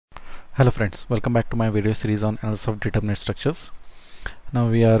Hello friends, welcome back to my video series on analysis of determinate structures. Now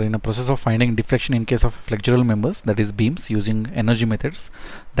we are in a process of finding deflection in case of flexural members, that is beams, using energy methods,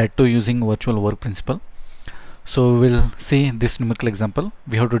 that too using virtual work principle. So we will see this numerical example.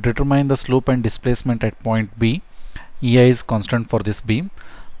 We have to determine the slope and displacement at point B. EI is constant for this beam.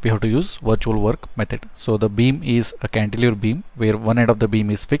 We have to use virtual work method. So the beam is a cantilever beam where one end of the beam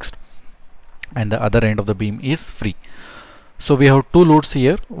is fixed and the other end of the beam is free. So we have two loads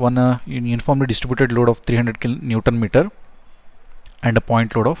here, one uniformly distributed load of 300 Newton meter and a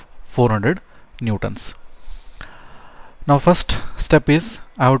point load of 400 newtons. Now first step is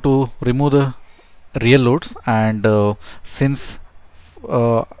I have to remove the real loads, and since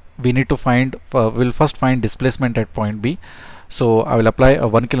we need to find, we'll first find displacement at point B. So I will apply a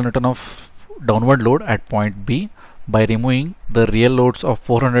 1 kilonewton of downward load at point B by removing the real loads of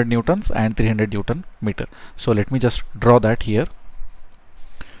 400 newtons and 300 Newton meter. So let me just draw that here.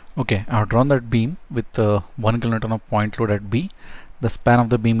 Okay, I have drawn that beam with 1 kilonewton of point load at B. The span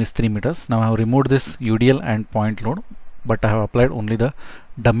of the beam is 3 meters. Now I have removed this UDL and point load, but I have applied only the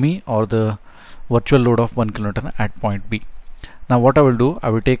dummy or the virtual load of 1 kilonewton at point B. Now what I will do, I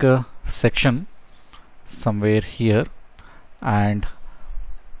will take a section somewhere here, and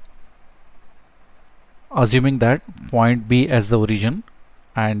assuming that point B as the origin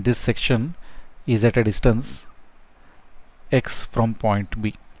and this section is at a distance x from point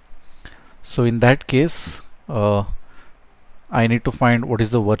B. So in that case I need to find what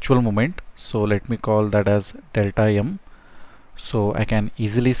is the virtual moment. So let me call that as delta m. So I can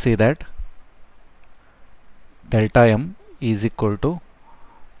easily say that delta m is equal to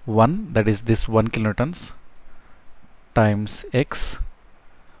 1, that is this 1 kilonewtons times x.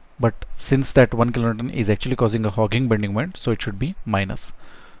 But since that 1 kilonewton is actually causing a hogging bending moment, so it should be minus.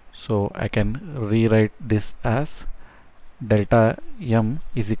 So I can rewrite this as delta m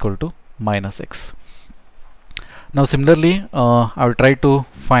is equal to minus x. Now similarly, I will try to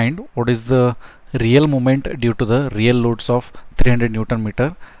find what is the real moment due to the real loads of 300 Newton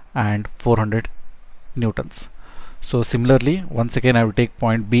meter and 400 newtons. So similarly, once again I will take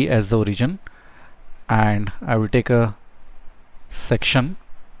point B as the origin, and I will take a section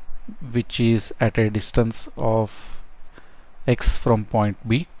which is at a distance of x from point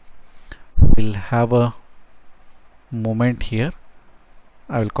B. We'll have a moment here.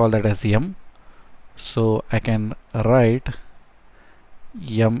 I will call that as m. So I can write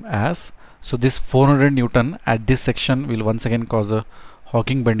m as, so this 400 Newton at this section will once again cause a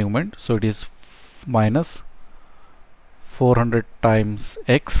hogging bending moment. So it is minus 400 times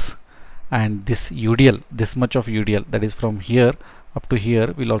x, and this UDL, this much of UDL, that is from here up to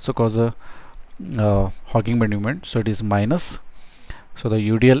here, will also cause a hogging bending moment. So it is minus, so the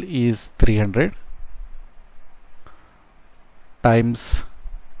UDL is 300 times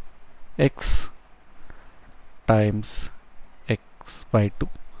x times x by 2.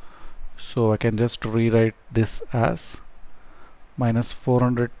 So I can just rewrite this as minus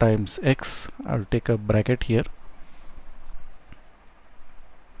 400 times x. I'll take a bracket here,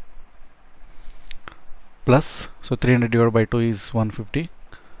 plus, so 300 divided by 2 is 150,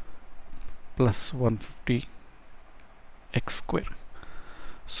 plus 150 x square.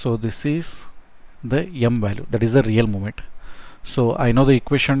 So this is the m value, that is the real moment. So I know the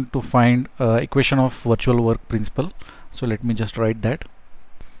equation to find equation of virtual work principle. So let me just write that.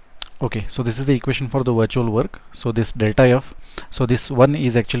 Okay, so this is the equation for the virtual work. So this delta f, so this one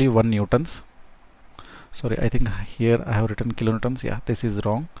is actually 1 newtons. Sorry, I think here I have written kilonewtons. Yeah, this is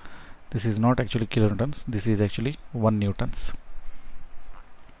wrong. This is not actually kilonewtons, this is actually 1 newtons.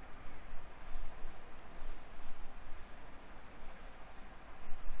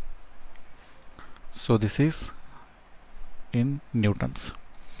 So this is in newtons.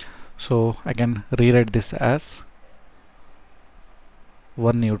 So I can rewrite this as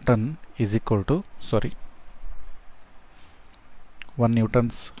 1 Newton is equal to, 1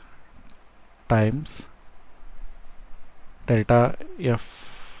 newtons times delta f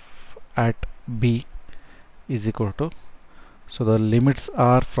at B is equal to, so the limits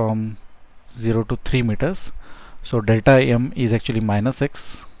are from 0 to 3 meters. So delta m is actually minus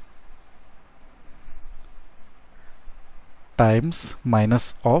x times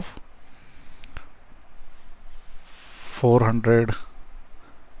minus of 400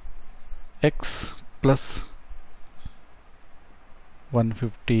 x plus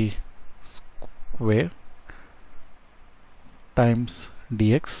 150 square times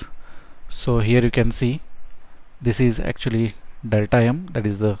dx. So here you can see this is actually delta m, that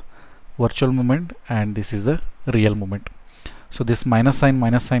is the virtual moment, and this is the real moment. So this minus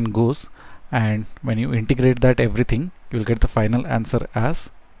sign goes, and when you integrate that everything, you will get the final answer as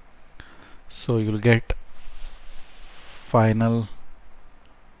So you will get final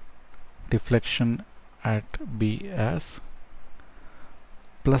deflection at B as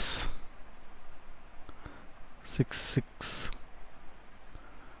plus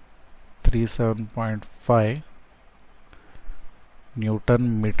 6637.5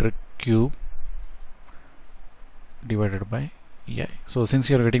 Newton meter cube divided by EI. So since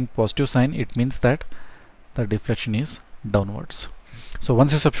you are getting positive sign, it means that the deflection is downwards. So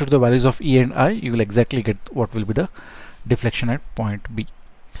once you substitute the values of E and I, you will exactly get what will be the deflection at point B.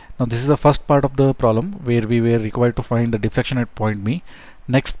 Now this is the first part of the problem where we were required to find the deflection at point B.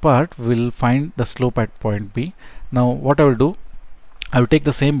 Next part will find the slope at point B. Now what I will do, I will take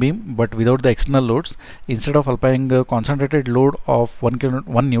the same beam but without the external loads. Instead of applying a concentrated load of 1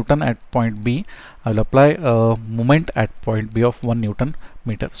 Newton at point B, I will apply a moment at point B of 1 Newton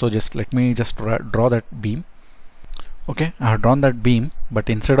meter. So just let me just draw that beam. Okay, I have drawn that beam, but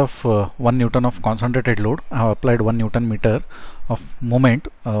instead of 1 Newton of concentrated load, I have applied 1 Newton meter of moment,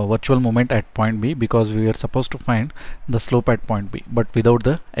 virtual moment at point B, because we are supposed to find the slope at point B but without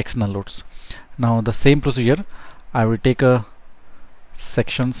the external loads. Now the same procedure, I will take a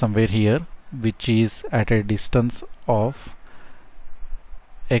section somewhere here which is at a distance of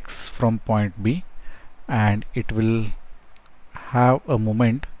x from point B, and it will have a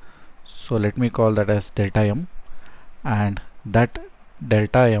moment. So let me call that as delta m, and that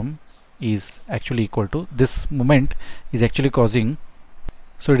delta m is actually equal to this moment is actually causing,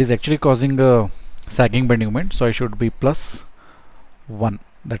 so it is actually causing a sagging bending moment, so I should be plus 1,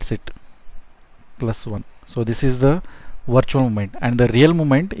 that's it, plus 1. So this is the virtual moment, and the real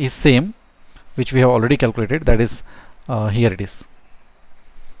moment is same, which we have already calculated, that is here it is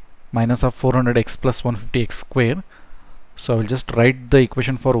minus of 400x plus 150x square. So I will just write the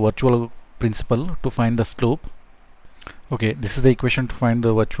equation for virtual principle to find the slope. Okay, this is the equation to find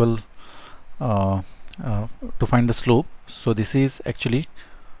the virtual to find the slope. So this is actually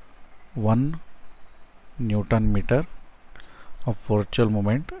 1 Newton meter of virtual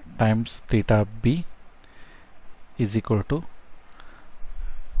moment times theta b is equal to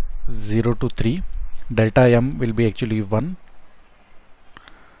 0 to 3. Delta m will be actually 1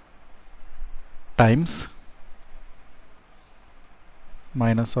 times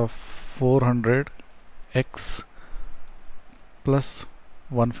minus of 400x plus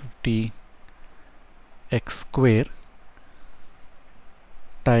 150x square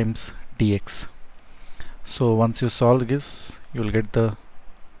times dx. So once you solve this, you will get the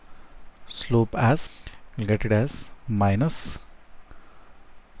slope as, you will get it as minus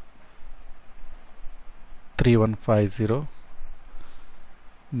 3150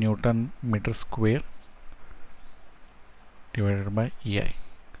 Newton meter square divided by EI.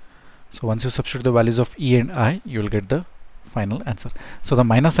 So once you substitute the values of E and I, you will get the final answer. So the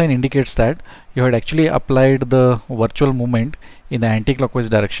minus sign indicates that you had actually applied the virtual movement in the anti-clockwise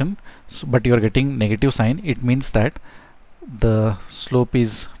direction, but you are getting negative sign. It means that the slope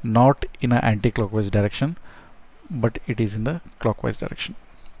is not in an anti-clockwise direction, but it is in the clockwise direction.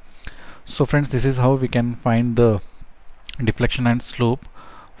 So friends, this is how we can find the deflection and slope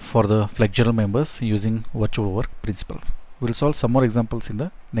for the flexural members using virtual work principles. We will solve some more examples in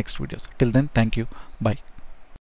the next videos. Till then, thank you. Bye.